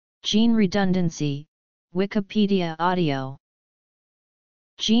Gene redundancy, Wikipedia audio.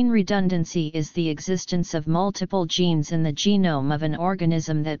 Gene redundancy is the existence of multiple genes in the genome of an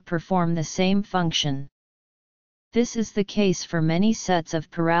organism that perform the same function. This is the case for many sets of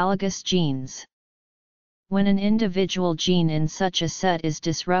paralogous genes. When an individual gene in such a set is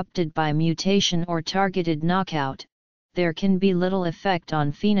disrupted by mutation or targeted knockout, there can be little effect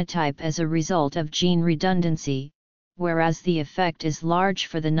on phenotype as a result of gene redundancy, whereas the effect is large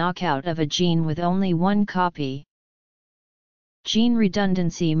for the knockout of a gene with only one copy. Gene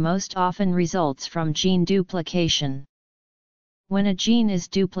redundancy most often results from gene duplication. When a gene is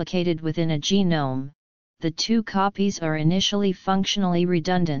duplicated within a genome, the two copies are initially functionally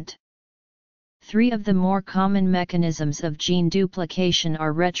redundant. Three of the more common mechanisms of gene duplication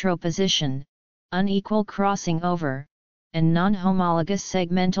are retroposition, unequal crossing over, and non-homologous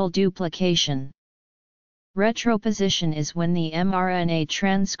segmental duplication. Retroposition is when the mRNA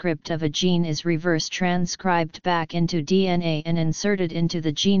transcript of a gene is reverse transcribed back into DNA and inserted into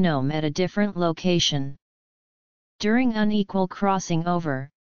the genome at a different location. During unequal crossing over,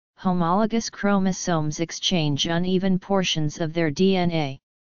 homologous chromosomes exchange uneven portions of their DNA.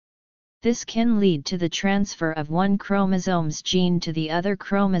 This can lead to the transfer of one chromosome's gene to the other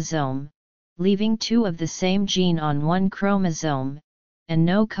chromosome, leaving two of the same gene on one chromosome, and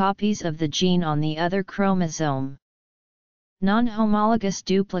no copies of the gene on the other chromosome. Non-homologous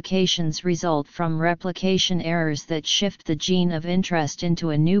duplications result from replication errors that shift the gene of interest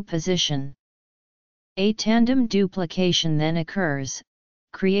into a new position. A tandem duplication then occurs,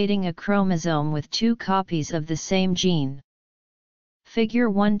 creating a chromosome with two copies of the same gene. Figure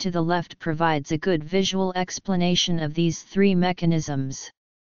 1 to the left provides a good visual explanation of these three mechanisms.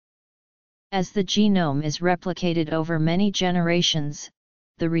 As the genome is replicated over many generations,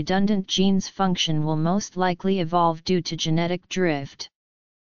 the redundant gene's function will most likely evolve due to genetic drift.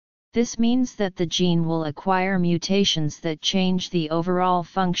 This means that the gene will acquire mutations that change the overall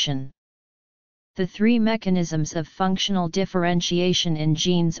function. The three mechanisms of functional differentiation in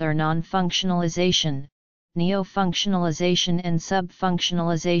genes are non-functionalization, neofunctionalization and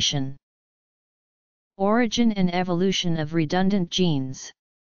subfunctionalization. Origin and evolution of redundant genes.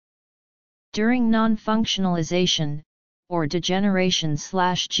 During non-functionalization, or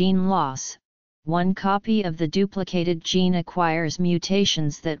degeneration/gene loss, one copy of the duplicated gene acquires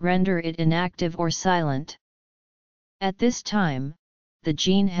mutations that render it inactive or silent. At this time, the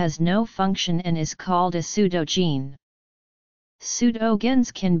gene has no function and is called a pseudogene.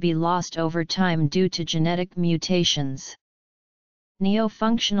 Pseudogenes can be lost over time due to genetic mutations.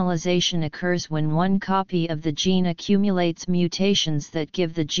 Neofunctionalization occurs when one copy of the gene accumulates mutations that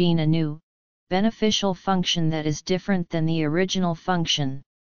give the gene a new, beneficial function that is different than the original function.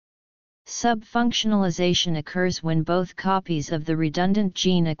 Subfunctionalization occurs when both copies of the redundant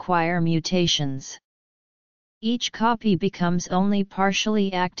gene acquire mutations. Each copy becomes only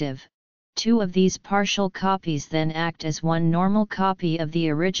partially active. Two of these partial copies then act as one normal copy of the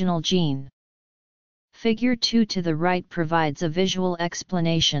original gene. Figure 2 to the right provides a visual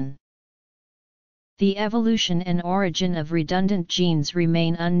explanation. The evolution and origin of redundant genes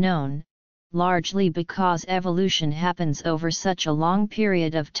remain unknown, largely because evolution happens over such a long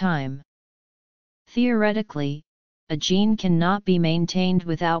period of time. Theoretically, a gene cannot be maintained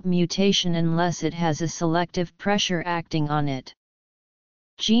without mutation unless it has a selective pressure acting on it.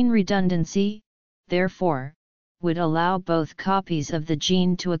 Gene redundancy, therefore, would allow both copies of the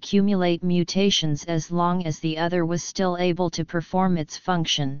gene to accumulate mutations as long as the other was still able to perform its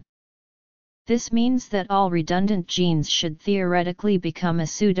function. This means that all redundant genes should theoretically become a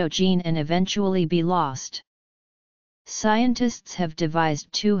pseudogene and eventually be lost. Scientists have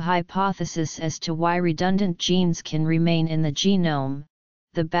devised two hypotheses as to why redundant genes can remain in the genome: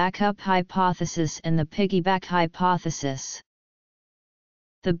 the backup hypothesis and the piggyback hypothesis.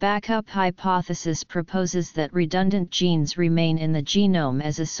 The backup hypothesis proposes that redundant genes remain in the genome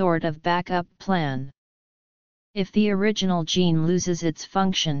as a sort of backup plan. If the original gene loses its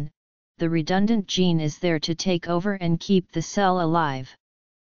function, the redundant gene is there to take over and keep the cell alive.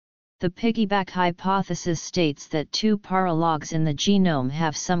 The piggyback hypothesis states that two paralogs in the genome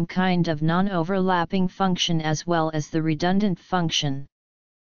have some kind of non-overlapping function as well as the redundant function.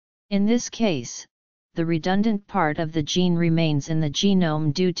 In this case, the redundant part of the gene remains in the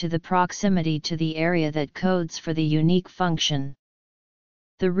genome due to the proximity to the area that codes for the unique function.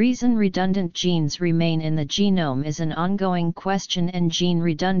 The reason redundant genes remain in the genome is an ongoing question, and gene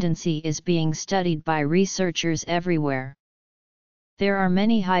redundancy is being studied by researchers everywhere. There are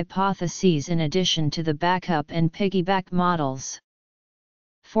many hypotheses in addition to the backup and piggyback models.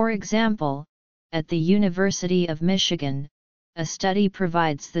 For example, at the University of Michigan, a study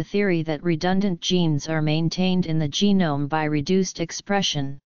provides the theory that redundant genes are maintained in the genome by reduced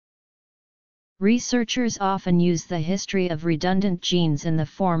expression. Researchers often use the history of redundant genes in the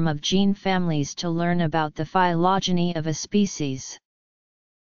form of gene families to learn about the phylogeny of a species.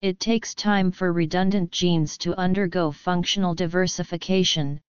 It takes time for redundant genes to undergo functional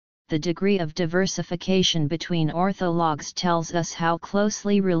diversification. The degree of diversification between orthologs tells us how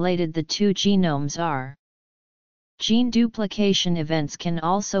closely related the two genomes are. Gene duplication events can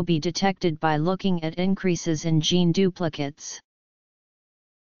also be detected by looking at increases in gene duplicates.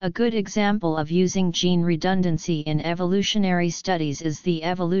 A good example of using gene redundancy in evolutionary studies is the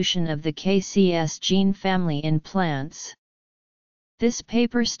evolution of the KCS gene family in plants. This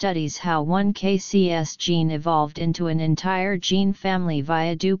paper studies how one KCS gene evolved into an entire gene family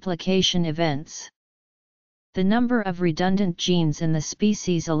via duplication events. The number of redundant genes in the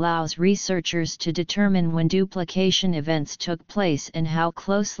species allows researchers to determine when duplication events took place and how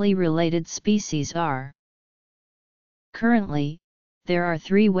closely related species are. Currently, there are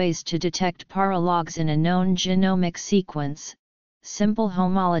 3 ways to detect paralogs in a known genomic sequence: simple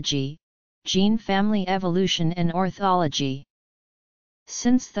homology, gene family evolution, and orthology.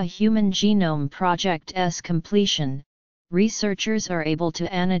 Since the Human Genome Project's completion, researchers are able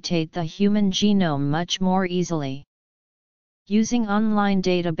to annotate the human genome much more easily. Using online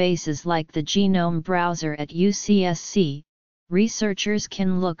databases like the Genome Browser at UCSC, researchers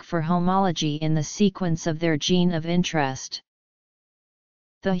can look for homology in the sequence of their gene of interest.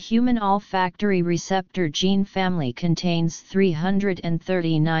 The human olfactory receptor gene family contains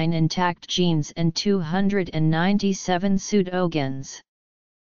 339 intact genes and 297 pseudogenes.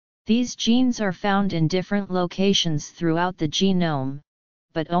 These genes are found in different locations throughout the genome,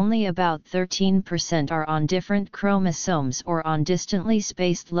 but only about 13% are on different chromosomes or on distantly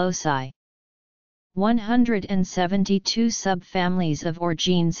spaced loci. 172 subfamilies of OR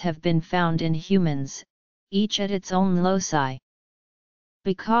genes have been found in humans, each at its own loci.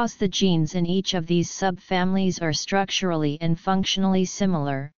 Because the genes in each of these subfamilies are structurally and functionally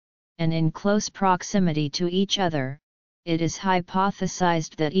similar, and in close proximity to each other, it is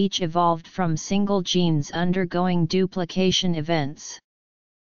hypothesized that each evolved from single genes undergoing duplication events.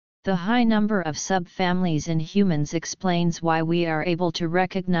 The high number of subfamilies in humans explains why we are able to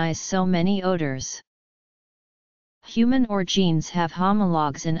recognize so many odors. Human OR genes have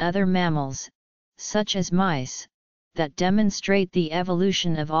homologs in other mammals, such as mice, that demonstrate the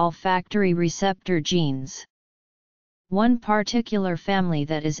evolution of olfactory receptor genes. One particular family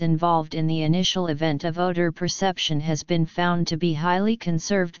that is involved in the initial event of odor perception has been found to be highly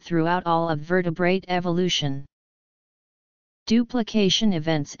conserved throughout all of vertebrate evolution. Duplication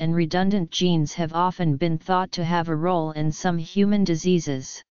events and redundant genes have often been thought to have a role in some human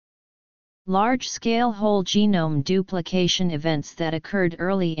diseases. Large-scale whole genome duplication events that occurred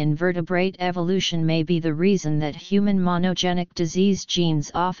early in vertebrate evolution may be the reason that human monogenic disease genes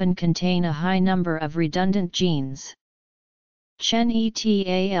often contain a high number of redundant genes. Chen et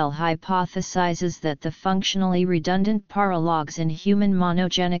al. Hypothesizes that the functionally redundant paralogs in human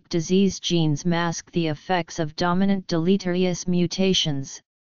monogenic disease genes mask the effects of dominant deleterious mutations,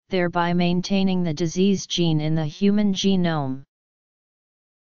 thereby maintaining the disease gene in the human genome.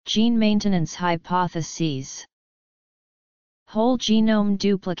 Gene maintenance hypotheses. Whole genome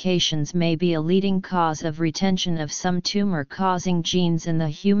duplications may be a leading cause of retention of some tumor-causing genes in the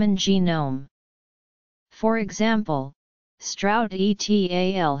human genome. For example, Stroud et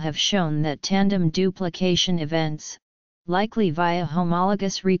al. Have shown that tandem duplication events, likely via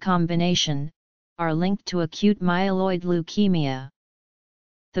homologous recombination, are linked to acute myeloid leukemia.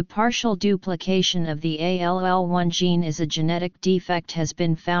 The partial duplication of the ALL1 gene is a genetic defect has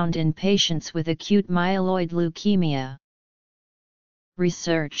been found in patients with acute myeloid leukemia.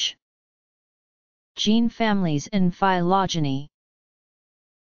 Research. Gene families and phylogeny.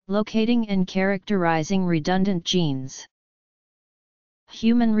 Locating and characterizing redundant genes.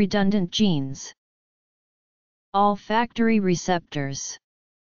 Human redundant genes. Olfactory receptors.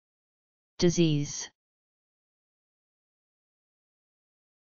 Disease.